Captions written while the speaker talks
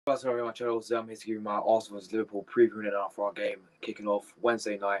Welcome to my channel. So I'm here to give you my Arsenal vs Liverpool previewing it after our game, kicking off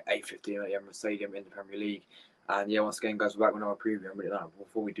Wednesday night, 8:15 at the Emirates Stadium in the Premier League. And yeah, once again, guys, we're back with another preview. And really,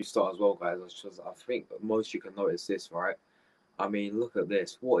 before we do start as well, guys, I think most of you can notice this, right? I mean, look at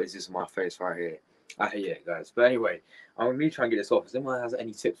this. What is this on my face right here? I hate it, guys. But anyway, I'm going to try and get this off. If anyone has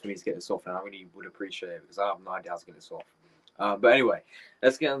any tips for me to get this off, then I really would appreciate it because I have no idea how to get this off. But anyway,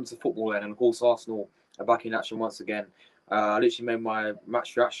 let's get into football then. And of course, Arsenal are back in action once again. I literally made my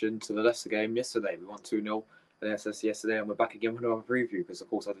match reaction to the Leicester game yesterday. We won 2-0 against yesterday, and we're back again with another preview because, of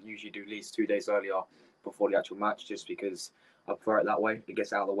course, I usually do at least 2 days earlier before the actual match just because I prefer it that way. It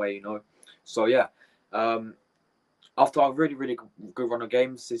gets out of the way, you know. So, yeah. After a really good run of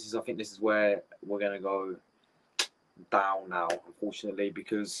games, I think this is where we're going to go down now, unfortunately,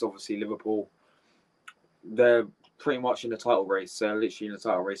 because obviously Liverpool, they're pretty much in the title race. They're literally in the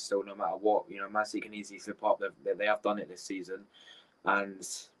title race still, no matter what. You know, Man City can easily slip up. They have done it this season, and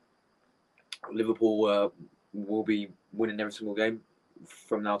Liverpool will be winning every single game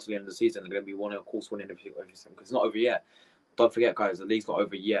from now to the end of the season. They're going to be winning, of course, winning everything because it's not over yet. Don't forget, guys, the league's not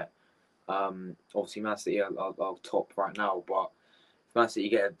over yet. Obviously, Man City are top right now, but if Man City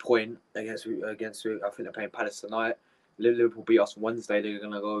get a point against I think they're playing Palace tonight. Liverpool beat us on Wednesday. They're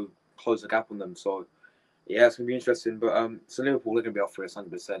going to go close the gap on them. So yeah, it's gonna be interesting. But so Liverpool are gonna be up for us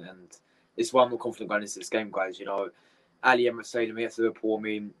 100%, and it's why I'm not confident going into this game, guys. You know, Ali Emirates Stadium against Liverpool. I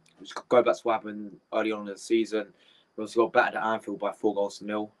mean, just go back to what happened early on in the season. We also got battered at Anfield by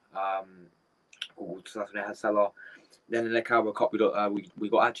 4-0. Saturday had Salah. Then in the Carabao Cup, we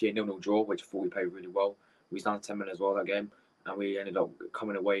got actually a 0-0 draw, which I thought we played really well. We was down 10 minutes as well that game, and we ended up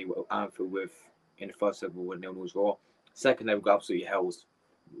coming away with Anfield with in the first leg with a 0-0 draw. Second leg, we got absolutely hells.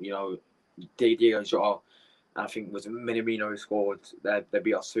 You know, Diego Jota, I think it was Minamino who scored. They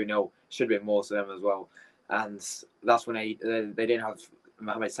beat us 2-0. Should have been more to them as well. And that's when they didn't have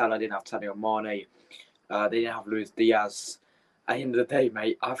Mohamed Salah, didn't have Sadio Mane, they didn't have Luis Diaz. At the end of the day,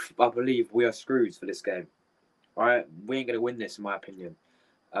 mate, I believe we are screwed for this game. All right, we ain't going to win this, in my opinion.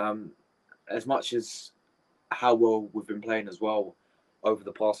 As much as how well we've been playing as well over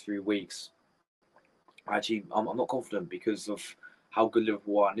the past few weeks, actually, I'm not confident because of how good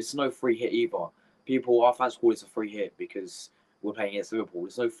Liverpool are. And it's no free hit either. Our fans call this a free hit because we're playing against Liverpool.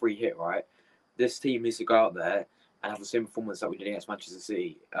 It's no free hit, right? This team needs to go out there and have the same performance that we did against Manchester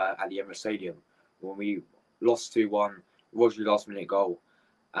City at the Emirates Stadium when we lost 2-1, Rodri last minute goal.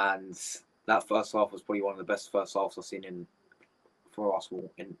 And that first half was probably one of the best first halves I've seen for Arsenal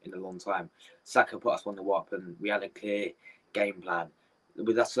in a long time. Saka put us on the up and we had a clear game plan.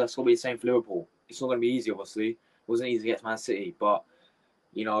 But that's going to be the same for Liverpool. It's not going to be easy, obviously. It wasn't easy against Man City, but,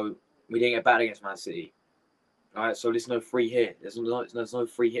 you know, we didn't get bad against Man City. All right, so there's no free hit. There's no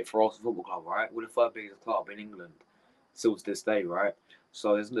free hit for Arsenal Football Club, right? We're the third biggest club in England, still to this day, right?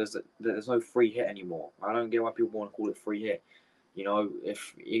 So there's no free hit anymore. I don't get why people want to call it free hit. You know,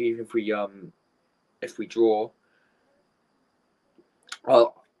 even if we draw,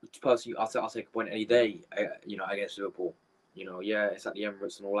 well, personally, I'll take a point any day. You know, against Liverpool. You know, yeah, it's at the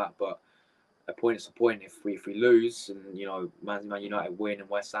Emirates and all that, but a point is a point. If we lose and you know Man United win and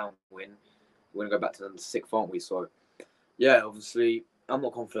West Ham win, we're gonna go back to the sixth, aren't we? So yeah, obviously I'm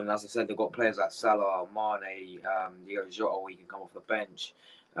not confident. As I said, they've got players like Salah, Mane, Diego Jota, he can come off the bench.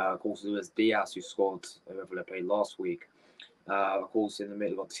 Of course, there was Diaz who scored whoever they played last week. Of course, in the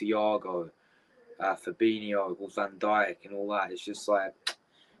middle, got Thiago, Fabinho, of course Van Dijk, and all that. It's just like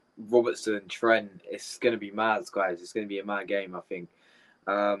Robertson, Trent. It's gonna be mad, guys. It's gonna be a mad game, I think.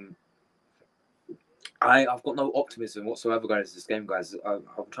 Um, I've got no optimism whatsoever going into this game, guys. I'm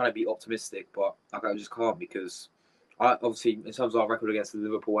trying to be optimistic, but I just can't because obviously, in terms of our record against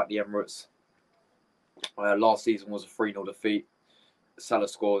Liverpool at the Emirates, last season was a 3-0 defeat. Salah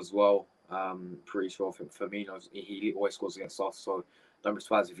scored as well. Pretty sure I think Firmino, he always scores against us, so don't be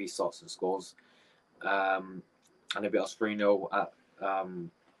surprised if he starts and scores. And they beat us 3-0 at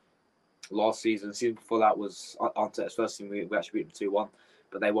last season. The season before that was Arteta's first team. We actually beat them 2-1.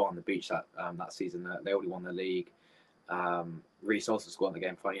 But they were on the beach that season. They already won the league. Reece also scored in the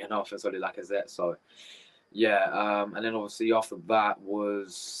game, funny enough, and so did Lacazette. So, yeah. And then obviously after that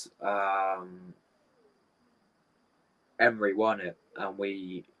was Emery won it, and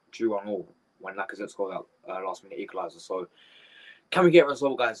we drew on all when Lacazette scored that last minute equaliser. So, can we get a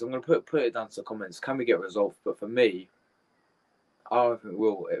result, guys? I'm going to put it down to the comments. Can we get a result? But for me, I don't think we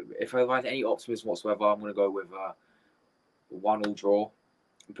will. If I have any optimism whatsoever, I'm going to go with a 1-1 draw.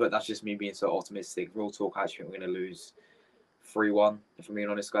 But that's just me being so optimistic. Real talk, I actually think we're going to lose 3-1, if I'm being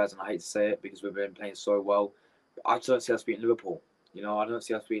honest, guys. And I hate to say it because we've been playing so well. But I don't see us beating Liverpool. You know, I don't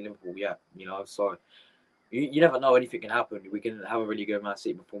see us beating Liverpool yet. You know, so you never know, anything can happen. We can have a really good Man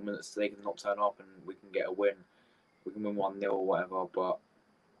City performance. They can not turn up and we can get a win. We can win 1-0 or whatever. But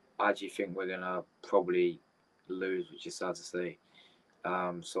I actually think we're gonna probably lose, which is sad to say.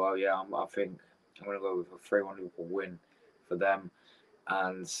 So yeah, I think I'm gonna go with a 3-1 Liverpool win for them.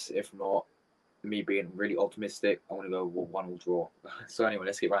 And if not, me being really optimistic, I'm gonna go with 1-1 draw. So anyway,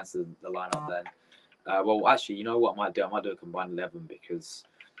 let's get right into the lineup then. Well, actually, you know what I might do? I might do a combined 11 because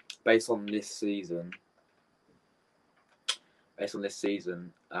based on this season, we're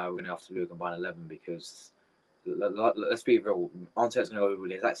gonna have to do a combined 11 because let's be real. Arteta's gonna go with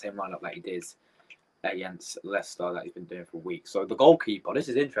the exact same lineup like he did against Leicester that he's been doing for weeks. So the goalkeeper, this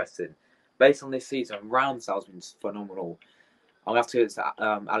is interesting. Based on this season, Ramsdale's been phenomenal. I'm gonna have to give it to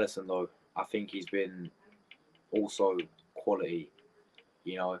Alisson though. I think he's been also quality.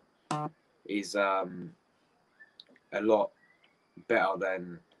 You know, he's a lot better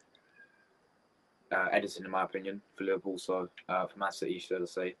than Edison in my opinion for Liverpool. So for Man City, should I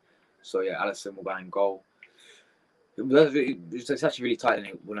say? So yeah, Alisson will bang goal. It's actually really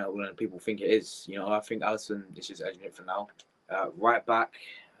tight when people think it is. You know, I think Alisson is just edging it for now. Right back,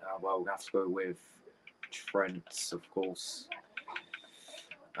 well, we're gonna have to go with Trent, of course.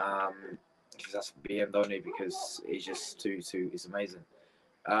 Because that's BM, don't he? Because he's just it's amazing.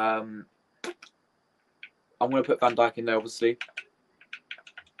 I'm gonna put Van Dijk in there, obviously,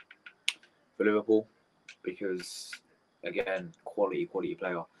 for Liverpool, because again, quality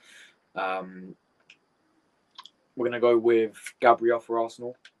player. We're gonna go with Gabriel for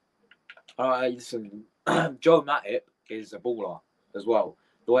Arsenal. Listen, Joe Matip is a baller as well.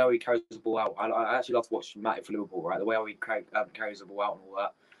 The way he carries the ball out, I actually love to watch Matip for Liverpool, right? The way he carries the ball out and all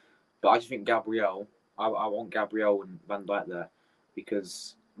that. But I just think Gabriel, I want Gabriel and Van Dijk there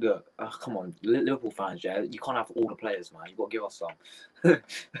because look, come on, Liverpool fans, yeah, you can't have all the players, man. You've got to give us some,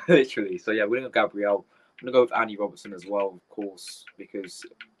 literally. So yeah, we're gonna go Gabriel. I'm gonna go with Andy Robertson as well, of course, because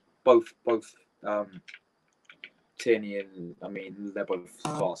both Tierney and they're both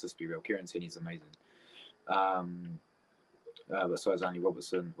class. Let's be real. Kieran Tierney's amazing. But so is Andy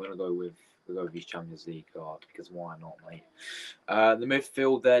Robertson. We're gonna go with his Champions League card because why not, mate? The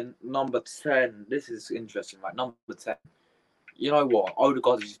midfield then, number 10. This is interesting, right? Number 10. You know what?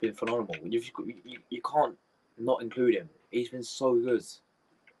 Odegaard has just been phenomenal. You can't not include him. He's been so good.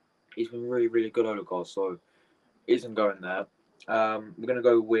 He's been really, really good, Odegaard. So isn't going there. We're gonna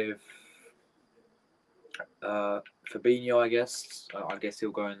go with Fabinho, I guess. I guess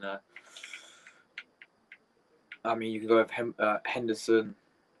he'll go in there. I mean, you can go with Henderson.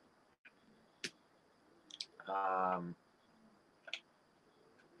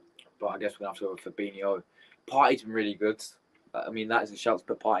 But I guess we're going to have to go with Fabinho. Partey's been really good. I mean, that is a shout to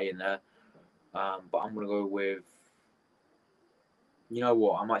put Partey in there. But I'm going to go with... You know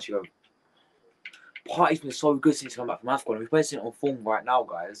what? I'm actually going... Partey's been so good since he came back from AFCON. We're basing it on form right now,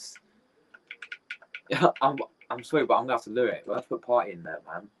 guys. I'm sorry, but I'm going to have to do it. But let's put Partey in there,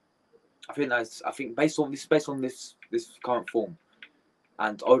 man. I think based on this current form,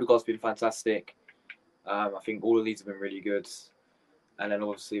 and Odegaard's been fantastic. I think all of these have been really good, and then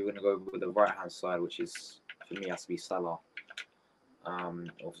obviously we're gonna go with the right hand side, which is for me has to be Salah.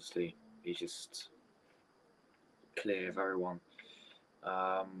 Obviously he's just clear of everyone.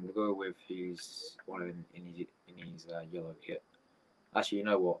 We'll go with his one in his yellow kit. Actually, you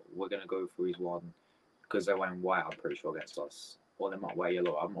know what? We're gonna go for his one because they're wearing white. I'm pretty sure against us. Or they might wear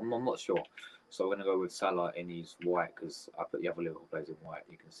yellow. I'm not sure. So we're going to go with Salah in his white because I put the other Liverpool players in white.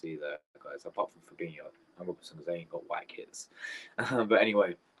 You can see there, guys. Apart from Fabinho and Robertson because they ain't got white kits. But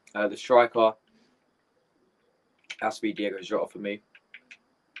anyway, the striker has to be Diego Jota for me.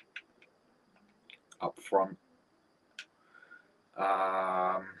 Up front.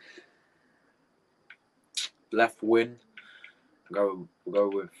 Left wing. We'll go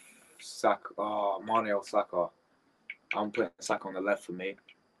with Saka. Oh, Mane or Saka. I'm putting Saka on the left for me.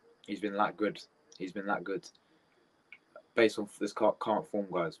 He's been that good. Based on this current form,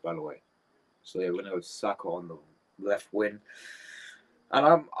 guys, by the way. So yeah, we're gonna go with Saka on the left wing.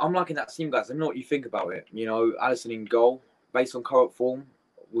 And I'm liking that team, guys. Let me know what you think about it. You know, Alisson in goal. Based on current form,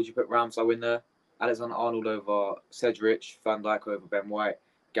 would you put Ramsdale in there? Alexander-Arnold over Cedric, Van Dijk over Ben White,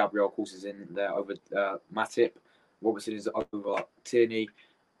 Gabriel, of course, is in there over Matip. Robertson is over Tierney.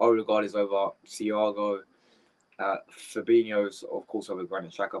 Odegaard is over Thiago. Fabinho's, of course, over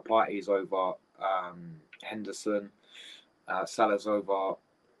Granit Xhaka. Partey is over Henderson. Salah's over,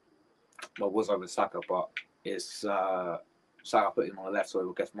 well, was over Saka, but it's Saka put him on the left, so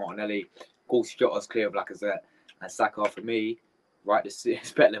I guess Martinelli. Of course, Jota's clear of Lacazette. And Saka, for me, right, this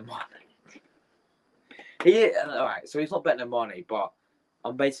is better than Mane. Alright, so he's not better than Mane, but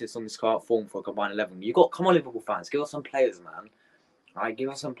I'm basing this on this current form for a combined 11. You got, come on, Liverpool fans, give us some players, man. All right, give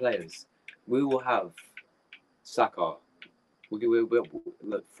us some players. We will have Saka. We'll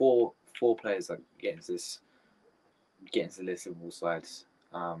look, four players that get into the list of all sides.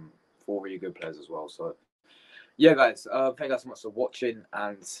 Four really good players as well. So yeah, guys, thank you guys so much for watching,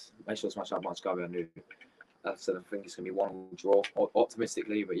 and make sure to smash that much Gabi. I knew. So I think it's gonna be 1-1 draw,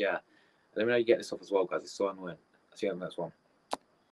 optimistically, but yeah. Let me know you get this off as well, guys. It's so annoying. See you on the next one.